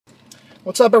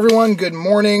What's up, everyone? Good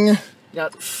morning.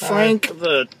 Got Frank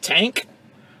the Tank,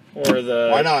 or the...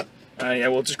 Why not? Yeah,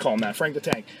 we'll just call him that, Frank the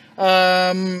Tank.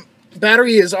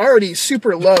 Battery is already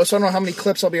super low, so I don't know how many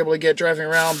clips I'll be able to get driving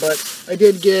around, but I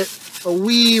did get a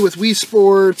Wii with Wii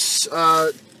Sports, 2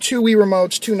 Wii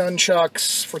remotes, 2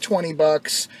 nunchucks for 20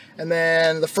 bucks, and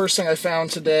then the first thing I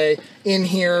found today in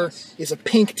here is a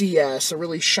pink DS, a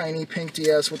really shiny pink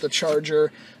DS with a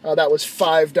charger. That was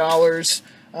 $5.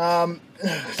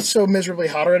 It's so miserably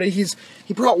hot already. He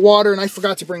brought water, and I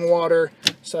forgot to bring water.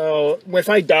 So if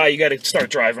I die, you got to start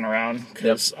driving around,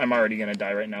 because I'm already going to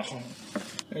die right now.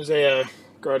 There's a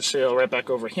garage sale right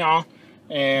back over here.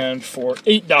 And for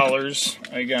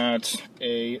 $8, I got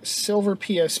a silver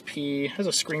PSP. It has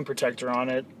a screen protector on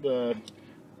it.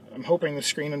 I'm hoping the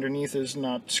screen underneath is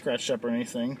not scratched up or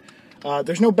anything.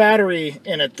 There's no battery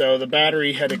in it, though. The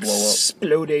battery had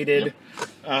exploded.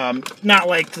 Not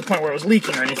like to the point where it was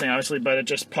leaking or anything, obviously, but it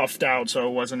just puffed out, so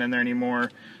it wasn't in there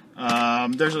anymore.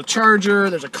 There's a charger.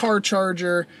 There's a car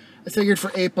charger. I figured for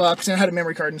 $8, and it had a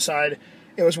memory card inside.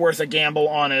 It was worth a gamble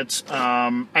on it.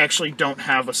 I actually don't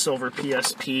have a silver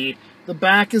PSP. The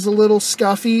back is a little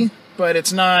scuffy, but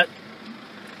it's not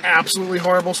absolutely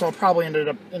horrible, so I'll probably end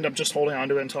up just holding on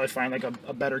to it until I find like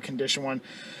a better condition one.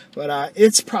 But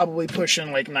it's probably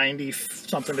pushing like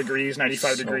 90-something degrees,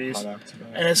 95 degrees.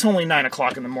 And it's only 9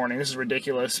 o'clock in the morning. This is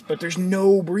ridiculous. But there's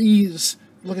no breeze.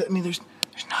 Look at me, there's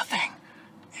nothing.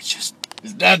 It's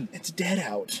dead. It's dead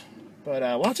out. But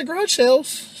lots of garage sales.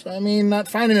 So, I mean, not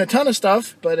finding a ton of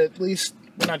stuff, but at least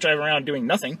we're not driving around doing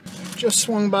nothing. Just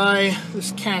swung by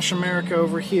this Cash America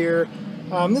over here.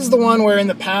 This is the one where in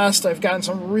the past I've gotten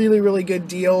some really, really good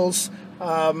deals.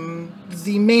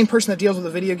 The main person that deals with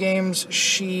the video games,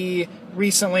 she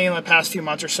recently, in the past few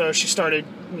months or so, she started,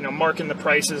 marking the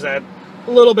prices at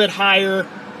a little bit higher.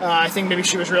 I think maybe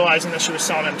she was realizing that she was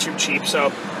selling them too cheap.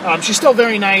 So she's still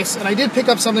very nice, and I did pick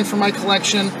up something for my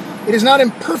collection. It is not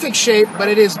in perfect shape, but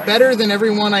it is better than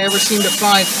everyone I ever seem to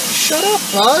find. Shut up,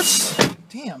 Buzz!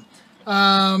 Damn.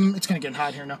 It's gonna get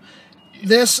hot here now.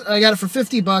 This, I got it for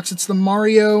 $50. It's the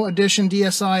Mario Edition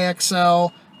DSi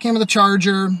XL. Came with a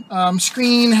charger.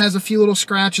 Screen has a few little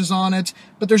scratches on it,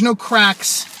 but there's no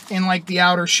cracks in like the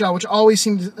outer shell, which always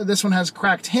seems, this one has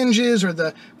cracked hinges or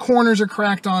the corners are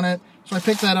cracked on it. So I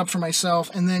picked that up for myself.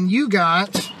 And then you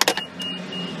got...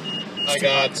 I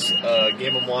got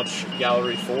Game & Watch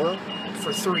Gallery 4. For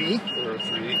 $3. For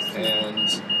 $3.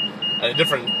 And a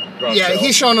different garage Yeah, sale.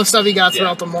 he's showing the stuff he got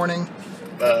throughout the morning.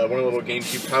 One of the little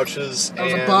GameCube pouches. That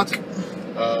was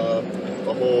 $1.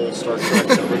 The whole Star Trek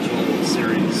original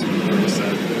series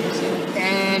set.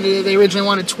 And they originally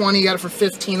wanted $20, you got it for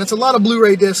 $15. That's a lot of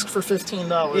Blu-ray discs for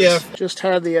 $15. Yeah. Just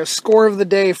had the score of the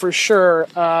day for sure.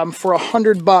 For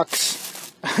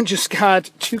 $100, I just got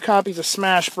 2 copies of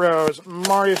Smash Bros,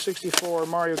 Mario 64,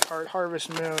 Mario Kart, Harvest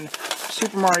Moon,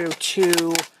 Super Mario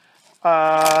 2,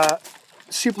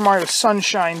 Super Mario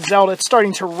Sunshine, Zelda. It's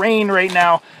starting to rain right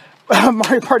now.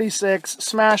 Mario Party 6,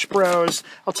 Smash Bros.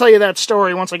 I'll tell you that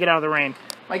story once I get out of the rain.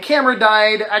 My camera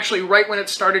died actually right when it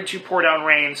started to pour down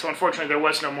rain, so unfortunately there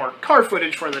was no more car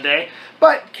footage for the day.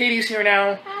 But Katie's here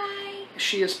now. Hi.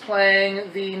 She is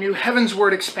playing the new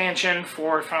Heavensward expansion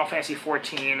for Final Fantasy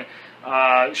XIV.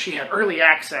 She had early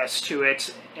access to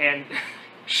it, and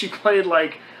she played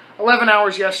like 11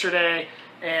 hours yesterday.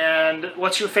 And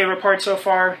what's your favorite part so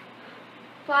far?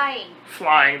 Flying.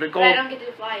 Flying. The gold. But I don't get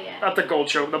to fly yet. Not the gold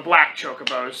choke, the black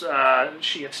chocobos.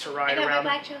 She gets to ride I got around.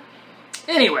 my black choke.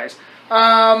 Anyways,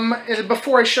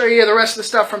 before I show you the rest of the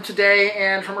stuff from today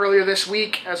and from earlier this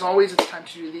week, as always, it's time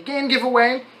to do the game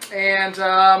giveaway.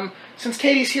 And since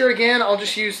Katie's here again, I'll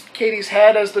just use Katie's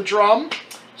head as the drum.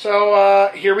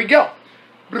 So here we go.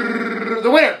 The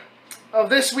winner of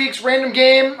this week's random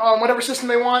game on whatever system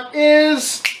they want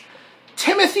is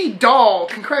Timothy Dahl.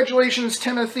 Congratulations,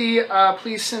 Timothy.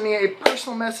 Please send me a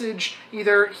personal message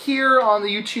either here on the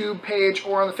YouTube page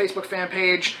or on the Facebook fan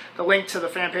page. The link to the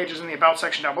fan page is in the About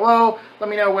section down below. Let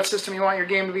me know what system you want your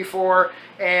game to be for,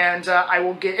 and I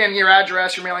will get in your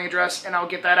address, your mailing address, and I'll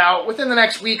get that out within the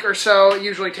next week or so. It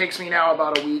usually takes me now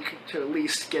about a week to at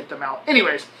least get them out.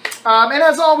 Anyways, and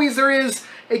as always, there is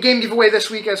a game giveaway this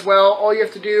week as well. All you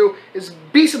have to do is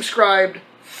be subscribed,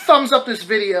 thumbs up this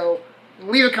video,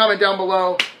 leave a comment down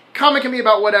below. Comment can be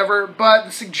about whatever, but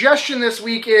the suggestion this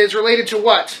week is related to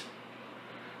what?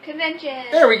 Convention.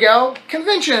 There we go.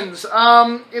 Conventions.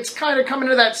 It's kind of coming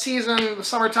to that season, the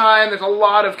summertime. There's a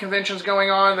lot of conventions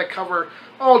going on that cover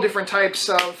all different types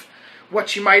of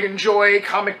what you might enjoy,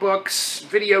 comic books,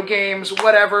 video games,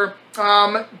 whatever.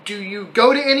 Do you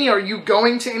go to any? Are you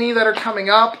going to any that are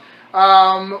coming up?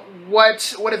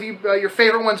 What have you your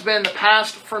favorite ones been in the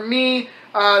past? For me,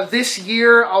 This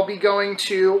year, I'll be going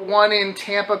to one in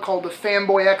Tampa called the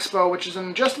Fanboy Expo, which is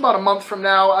in just about a month from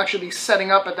now. I'll actually be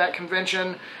setting up at that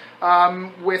convention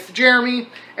with Jeremy.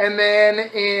 And then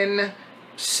in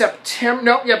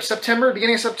September,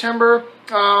 beginning of September,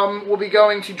 we'll be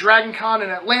going to Dragon Con in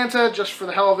Atlanta, just for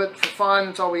the hell of it, for fun.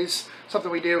 It's always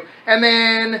something we do. And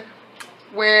then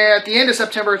at the end of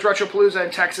September, it's Retropalooza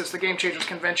in Texas, the Game Changers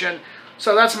convention.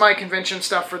 So that's my convention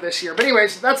stuff for this year. But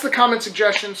anyways, that's the comment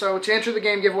suggestion. So to enter the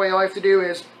game giveaway, all you have to do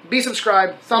is be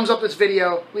subscribed, thumbs up this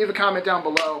video, leave a comment down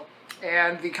below.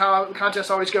 And the contest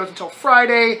always goes until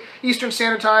Friday, Eastern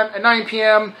Standard Time at 9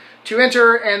 p.m. to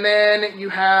enter. And then you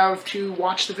have to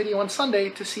watch the video on Sunday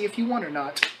to see if you won or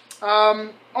not.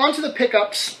 On to the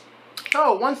pickups.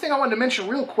 Oh, one thing I wanted to mention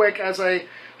real quick as I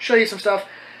show you some stuff.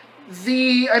 I've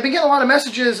been getting a lot of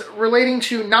messages relating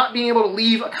to not being able to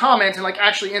leave a comment and like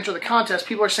actually enter the contest.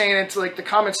 People are saying it's like the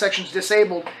comment section's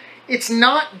disabled. It's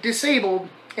not disabled.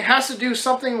 It has to do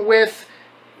something with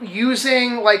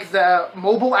using like the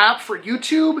mobile app for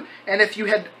YouTube, and if you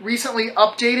had recently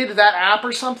updated that app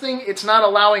or something, it's not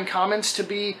allowing comments to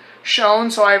be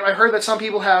shown. So I heard that some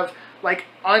people have like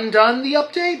undone the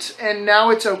update and now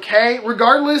it's okay.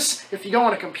 Regardless, if you go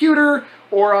on a computer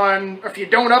or if you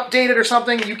don't update it or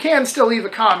something, you can still leave a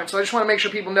comment. So I just want to make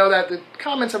sure people know that the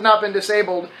comments have not been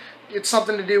disabled. It's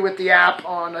something to do with the app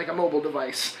on like a mobile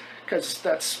device, because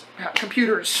that's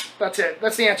computers. That's it.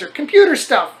 That's the answer. Computer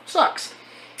stuff sucks.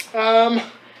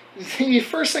 The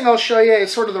first thing I'll show you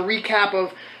is sort of the recap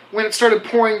of when it started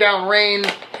pouring down rain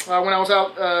when I was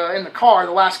out in the car,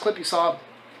 the last clip you saw.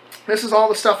 This is all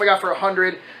the stuff I got for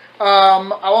 $100.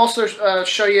 I'll also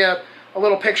show you a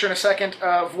little picture in a second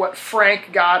of what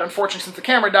Frank got. Unfortunately, since the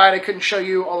camera died, I couldn't show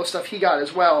you all the stuff he got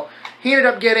as well. He ended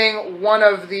up getting one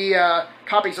of the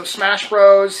copies of Smash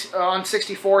Bros. On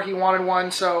 64. He wanted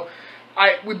one, so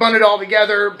we bundled it all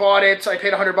together, bought it. I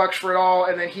paid $100 for it all,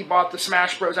 and then he bought the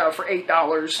Smash Bros. Out for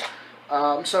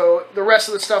 $8. So the rest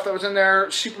of the stuff that was in there: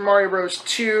 Super Mario Bros.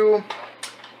 2,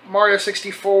 Mario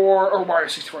 64,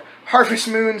 Harvest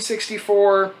Moon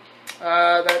 64,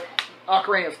 that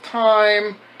Ocarina of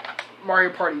Time,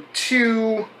 Mario Party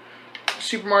 2,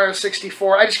 Super Mario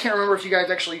 64. I just can't remember if you guys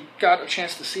actually got a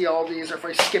chance to see all these or if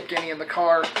I skipped any in the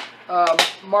car.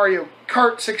 Mario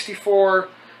Kart 64.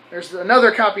 There's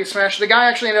another copy of Smash. The guy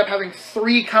actually ended up having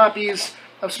 3 copies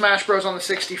of Smash Bros. On the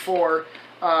 64.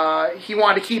 He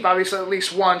wanted to keep, obviously, at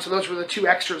least one, so those were the 2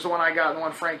 extras, the one I got and the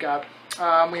one Frank got.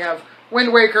 We have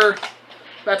Wind Waker,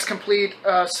 that's complete.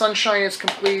 Sunshine is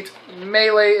complete.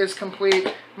 Melee is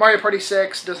complete. Mario Party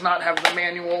 6 does not have the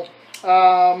manual.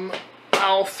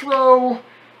 I'll throw...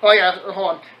 Oh yeah,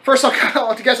 hold on. First I'll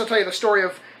tell you the story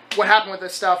of what happened with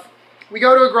this stuff. We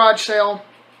go to a garage sale,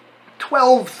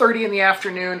 12:30 in the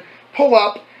afternoon, pull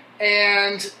up,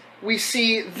 and we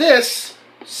see this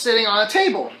sitting on a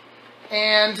table.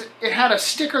 And it had a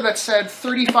sticker that said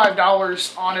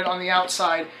 $35 on it on the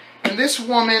outside. And this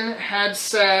woman had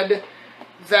said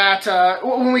that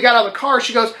when we got out of the car,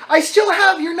 she goes, "I still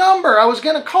have your number. I was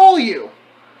going to call you."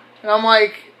 And I'm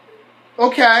like,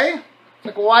 okay.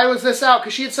 Like, why was this out?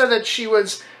 Because she had said that she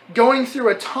was going through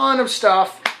a ton of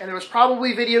stuff, and there was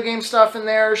probably video game stuff in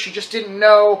there. She just didn't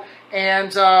know.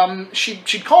 And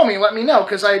she'd call me and let me know,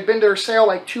 because I had been to her sale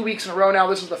like 2 weeks in a row now.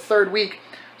 This is the 3rd week.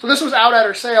 So this was out at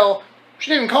her sale.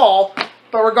 She didn't call.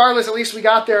 But regardless, at least we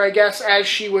got there, I guess, as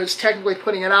she was technically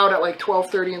putting it out at like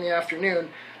 12:30 in the afternoon.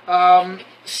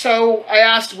 So I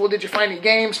asked, well, did you find any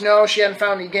games? No, she hadn't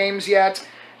found any games yet.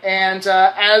 And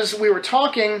as we were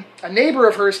talking, a neighbor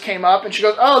of hers came up, and she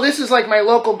goes, "Oh, this is like my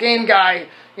local game guy.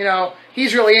 You know,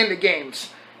 he's really into games."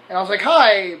 And I was like,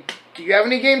 "Hi, do you have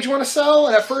any games you want to sell?"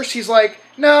 And at first he's like,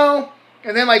 "No."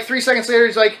 And then like 3 seconds later,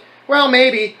 he's like, "Well,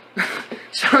 maybe."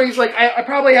 So he's like, I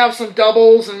probably have some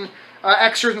doubles and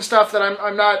extras and stuff that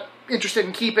I'm not interested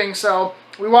in keeping. So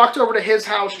we walked over to his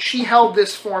house. She held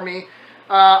this for me.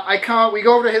 We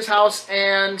go over to his house,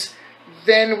 and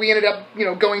then we ended up,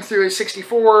 going through his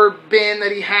 64 bin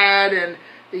that he had, and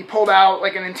he pulled out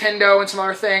like a Nintendo and some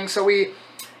other things. So we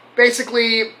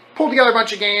basically pulled together a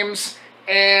bunch of games,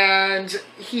 and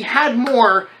he had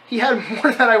more. He had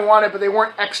more that I wanted, but they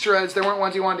weren't extras. They weren't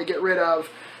ones he wanted to get rid of.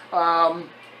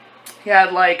 He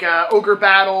had like Ogre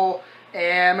Battle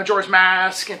and Majora's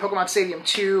Mask and Pokemon Stadium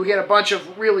 2. He had a bunch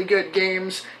of really good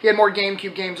games. He had more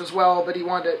GameCube games as well, but he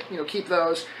wanted to, keep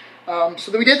those.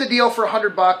 So then we did the deal for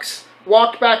 $100.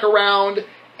 Walked back around,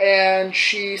 and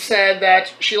she said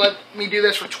that she let me do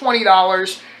this for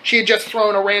 $20. She had just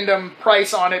thrown a random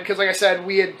price on it because, like I said,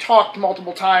 we had talked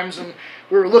multiple times and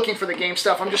we were looking for the game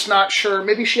stuff. I'm just not sure.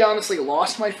 Maybe she honestly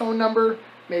lost my phone number.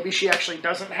 Maybe she actually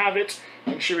doesn't have it,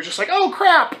 and she was just like, "Oh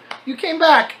crap, you came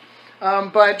back."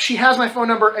 But she has my phone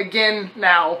number again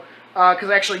now, because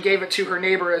I actually gave it to her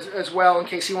neighbor as well in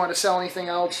case he wanted to sell anything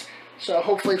else. So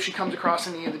hopefully if she comes across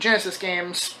any of the Genesis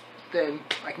games, then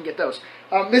I can get those.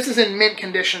 This is in mint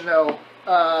condition, though.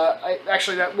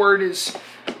 Actually, that word is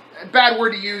a bad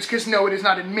word to use, because no, it is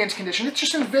not in mint condition. It's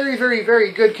just in very, very,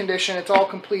 very good condition. It's all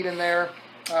complete in there.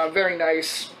 Very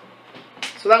nice.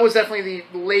 So that was definitely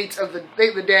the late of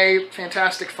the day.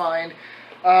 Fantastic find.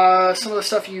 Some of the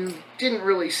stuff you didn't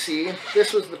really see.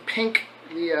 This was the pink,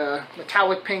 the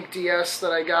metallic pink DS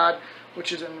that I got,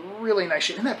 which is in really nice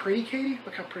shape. Isn't that pretty, Katie?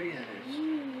 Look how pretty that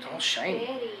is. It's all shiny.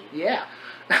 Pretty. Yeah.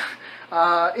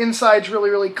 Inside's really,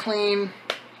 really clean.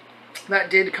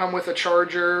 That did come with a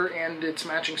charger and its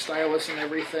matching stylus and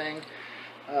everything.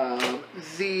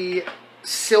 The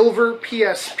silver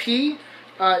PSP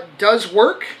does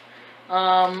work.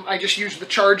 I just used the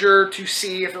charger to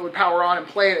see if it would power on and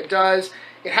play, and it does.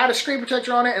 It had a screen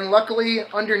protector on it, and luckily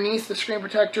underneath the screen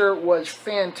protector was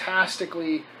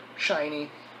fantastically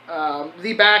shiny.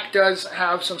 The back does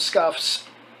have some scuffs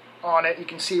on it. You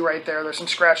can see right there, there's some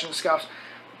scratching and scuffs.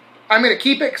 I'm going to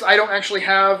keep it because I don't actually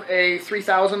have a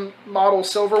 3000 model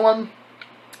silver one.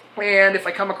 And if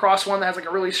I come across one that has like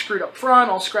a really screwed up front,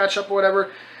 I'll scratch up or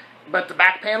whatever. But the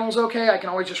back panel's okay. I can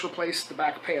always just replace the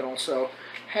back panel. So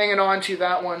hanging on to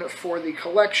that one for the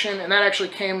collection. And that actually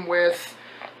came with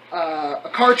a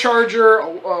car charger,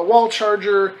 a wall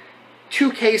charger,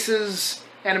 2 cases,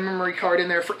 and a memory card in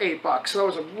there for $8. So that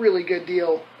was a really good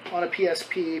deal on a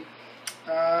PSP.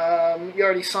 You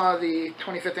already saw the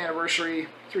 25th anniversary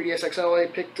 3DS XL I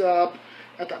picked up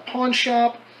at that pawn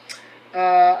shop.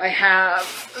 I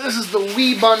have, this is the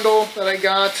Wii bundle that I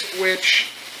got, which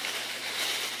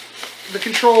the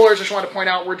controllers, I just want to point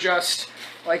out, were just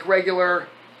like regular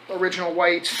original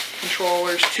white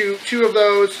controllers. Two of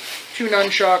those, 2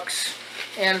 nunchucks,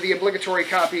 and the obligatory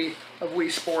copy of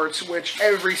Wii Sports, which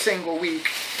every single week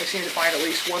I seem to find at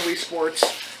least one Wii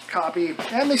Sports copy,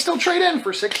 and they still trade in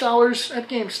for $6 at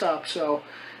GameStop, so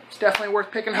it's definitely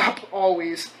worth picking up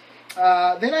always.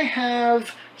 Then I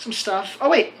have some stuff. Oh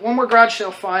wait, one more garage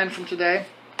sale find from today.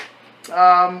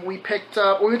 We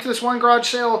went to this one garage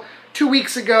sale 2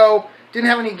 weeks ago, didn't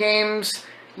have any games.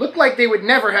 Looked like they would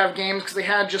never have games because they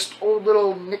had just old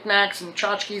little knickknacks and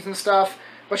tchotchkes and stuff.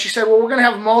 But she said, well, we're going to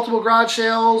have multiple garage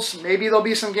sales. Maybe there'll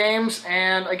be some games.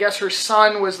 And I guess her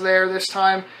son was there this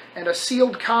time. And a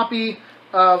sealed copy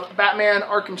of Batman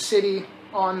Arkham City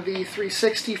on the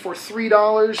 360 for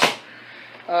 $3.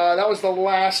 That was the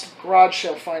last garage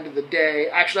sale find of the day.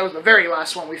 Actually, that was the very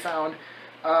last one we found.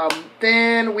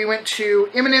 Then we went to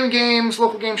M&M Games,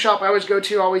 local game shop I always go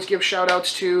to, always give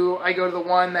shout-outs to. I go to the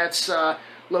one that's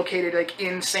located like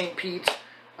in St. Pete.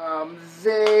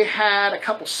 They had a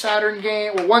couple Saturn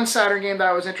games, well, one Saturn game that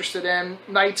I was interested in,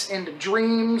 Nights into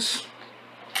Dreams,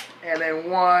 and then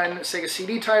one Sega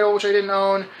CD title, which I didn't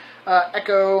own,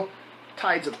 Echo,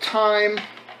 Tides of Time,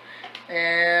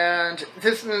 and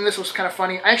this was kind of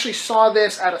funny. I actually saw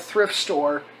this at a thrift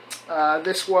store.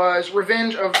 This was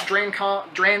Revenge of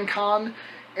Drancon,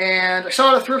 and I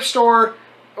saw it at a thrift store.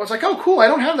 I was like, oh cool, I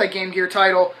don't have that Game Gear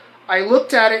title. I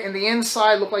looked at it, and the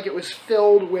inside looked like it was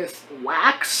filled with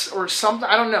wax or something.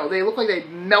 I don't know. They looked like they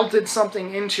melted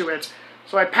something into it.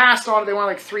 So I passed on it. They wanted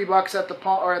like $3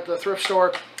 at the thrift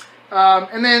store.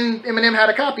 And then M&M had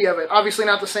a copy of it. Obviously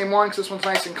not the same one because this one's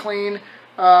nice and clean.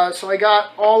 So I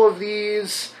got all of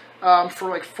these for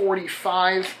like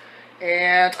 $45.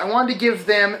 And I wanted to give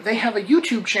them, they have a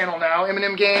YouTube channel now,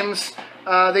 M&M Games.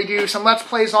 They do some Let's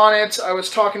Plays on it. I was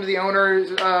talking to the owner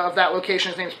of that location.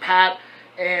 His name's Pat.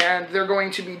 And they're going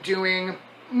to be doing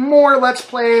more Let's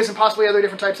Plays and possibly other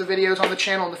different types of videos on the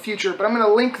channel in the future. But I'm going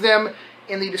to link them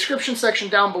in the description section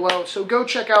down below. So go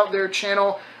check out their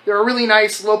channel. They're a really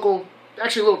nice local,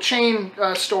 actually a little chain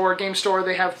store, game store.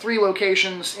 They have 3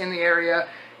 locations in the area.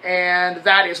 And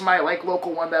that is my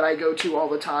local one that I go to all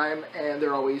the time. And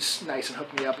they're always nice and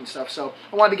hook me up and stuff. So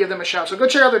I wanted to give them a shout. So go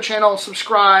check out their channel,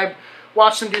 subscribe,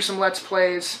 watch them do some Let's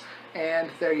Plays. And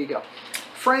there you go.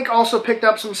 Frank also picked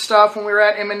up some stuff when we were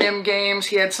at M&M Games.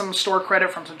 He had some store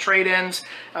credit from some trade-ins.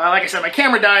 Like I said, my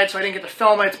camera died, so I didn't get to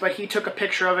film it, but he took a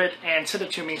picture of it and sent it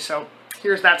to me, so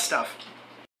here's that stuff.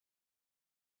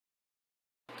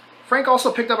 Frank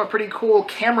also picked up a pretty cool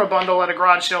camera bundle at a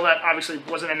garage sale that obviously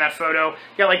wasn't in that photo.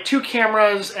 He got like 2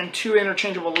 cameras and 2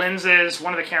 interchangeable lenses.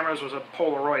 One of the cameras was a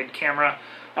Polaroid camera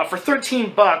for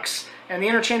 $13, and the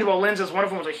interchangeable lenses, one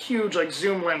of them was a huge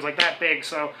zoom lens, like that big,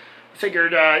 so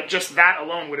figured just that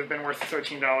alone would have been worth the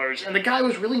 $13. And the guy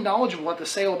was really knowledgeable at the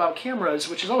sale about cameras,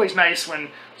 which is always nice when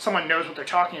someone knows what they're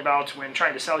talking about when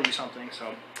trying to sell you something.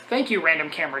 So thank you, random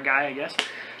camera guy, I guess.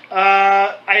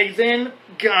 I then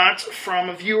got from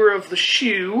a viewer of the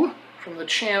shoe, from the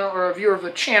channel, or a viewer of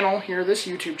the channel here, this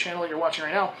YouTube channel that you're watching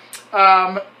right now,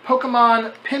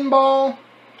 Pokemon Pinball,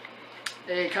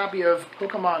 a copy of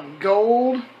Pokemon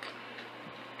Gold,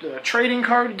 the trading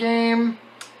card game,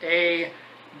 a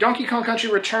Donkey Kong Country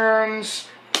Returns,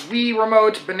 Wii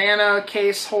Remote banana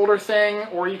case holder thing,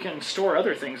 or you can store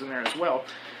other things in there as well.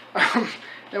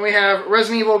 Then we have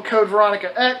Resident Evil Code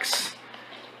Veronica X,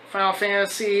 Final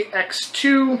Fantasy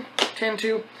X2,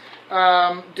 10-2,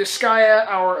 Disgaea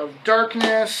Hour of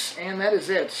Darkness, and that is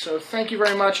it. So thank you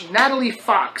very much. Natalie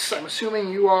Fox, I'm assuming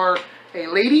you are a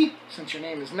lady, since your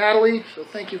name is Natalie, so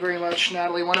thank you very much,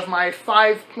 Natalie, one of my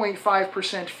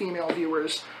 5.5% female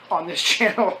viewers on this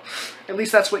channel. At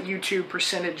least that's what YouTube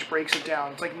percentage breaks it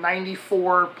down. It's like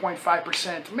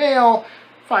 94.5% male,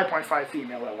 5.5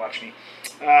 female that watch me.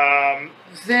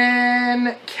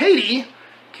 Then Katie,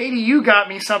 you got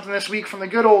me something this week from the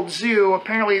good old zoo.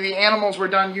 Apparently the animals were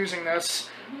done using this.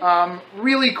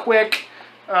 Really quick,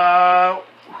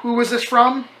 who was this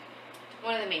from?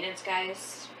 One of the maintenance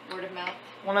guys. Word of mouth.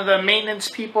 One of the maintenance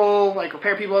people, like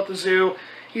repair people at the zoo.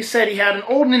 He said he had an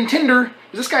old Nintendo.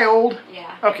 Is this guy old?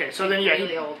 Yeah. Okay, so then yeah,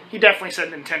 really old. He definitely said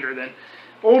Nintendo then.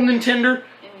 Old Nintendo.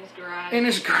 In his garage. In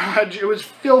his garage. It was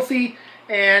filthy,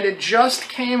 and it just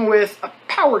came with a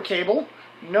power cable.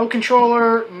 No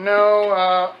controller, no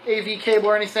AV cable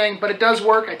or anything, but it does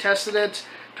work. I tested it.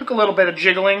 Took a little bit of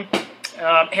jiggling.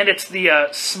 And it's the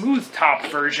smooth top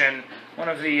version. One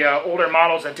of the older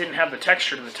models that didn't have the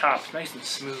texture to the top. It's nice and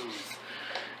smooth.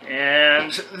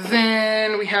 And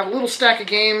then we have a little stack of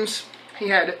games. He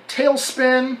had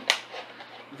Tailspin,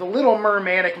 The Little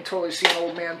Mermaid. I can totally see an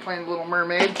old man playing Little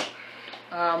Mermaid.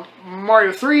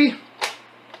 Mario 3,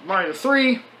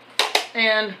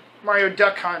 and Mario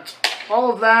Duck Hunt.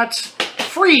 All of that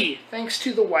free, thanks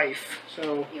to the wife.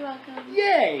 So, you're welcome.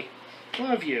 Yay!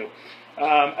 Love you.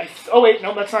 Oh wait,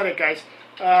 no, that's not it, guys.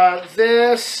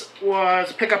 This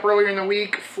was a pickup earlier in the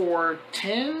week for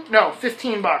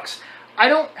 15 bucks. I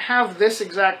don't have this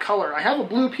exact color. I have a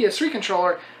blue PS3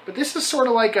 controller, but this is sort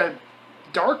of like a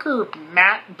darker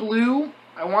matte blue.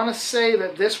 I want to say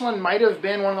that this one might have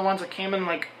been one of the ones that came in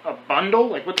like a bundle,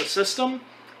 like with the system,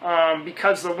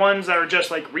 because the ones that are just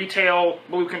like retail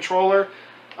blue controller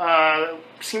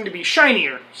seem to be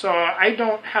shinier. So I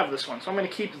don't have this one, so I'm going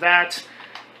to keep that.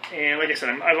 And like I said,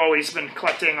 I've always been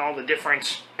collecting all the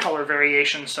different color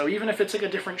variations, so even if it's like a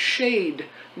different shade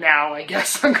now, I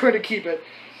guess I'm going to keep it.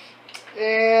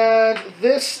 And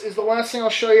this is the last thing I'll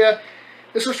show you.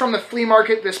 This was from the flea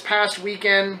market this past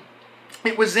weekend.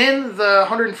 It was in the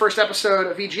 101st episode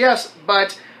of VGS,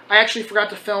 but I actually forgot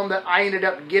to film that I ended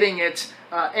up getting it.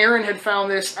 Aaron had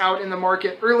found this out in the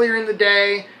market earlier in the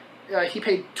day. He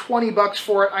paid 20 bucks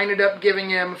for it. I ended up giving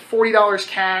him $40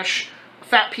 cash,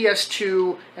 fat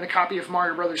PS2, and a copy of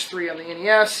Mario Bros. 3 on the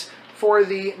NES for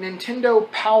the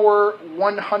Nintendo Power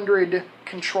 100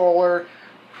 controller.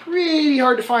 Pretty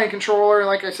hard to find controller, and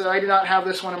like I said, I do not have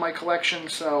this one in my collection,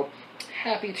 so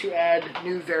happy to add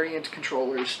new variant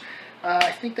controllers.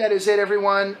 I think that is it,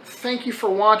 everyone. Thank you for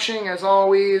watching, as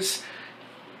always.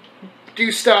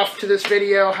 Do stuff to this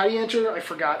video. How do you enter? I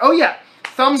forgot. Oh yeah,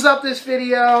 thumbs up this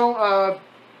video.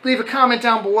 Leave a comment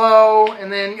down below,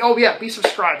 and then, oh yeah, be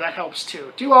subscribed. That helps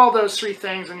too. Do all those 3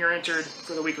 things, and you're entered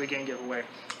for the weekly game giveaway.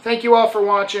 Thank you all for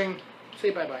watching.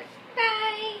 Say bye-bye.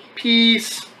 Bye.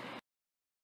 Peace.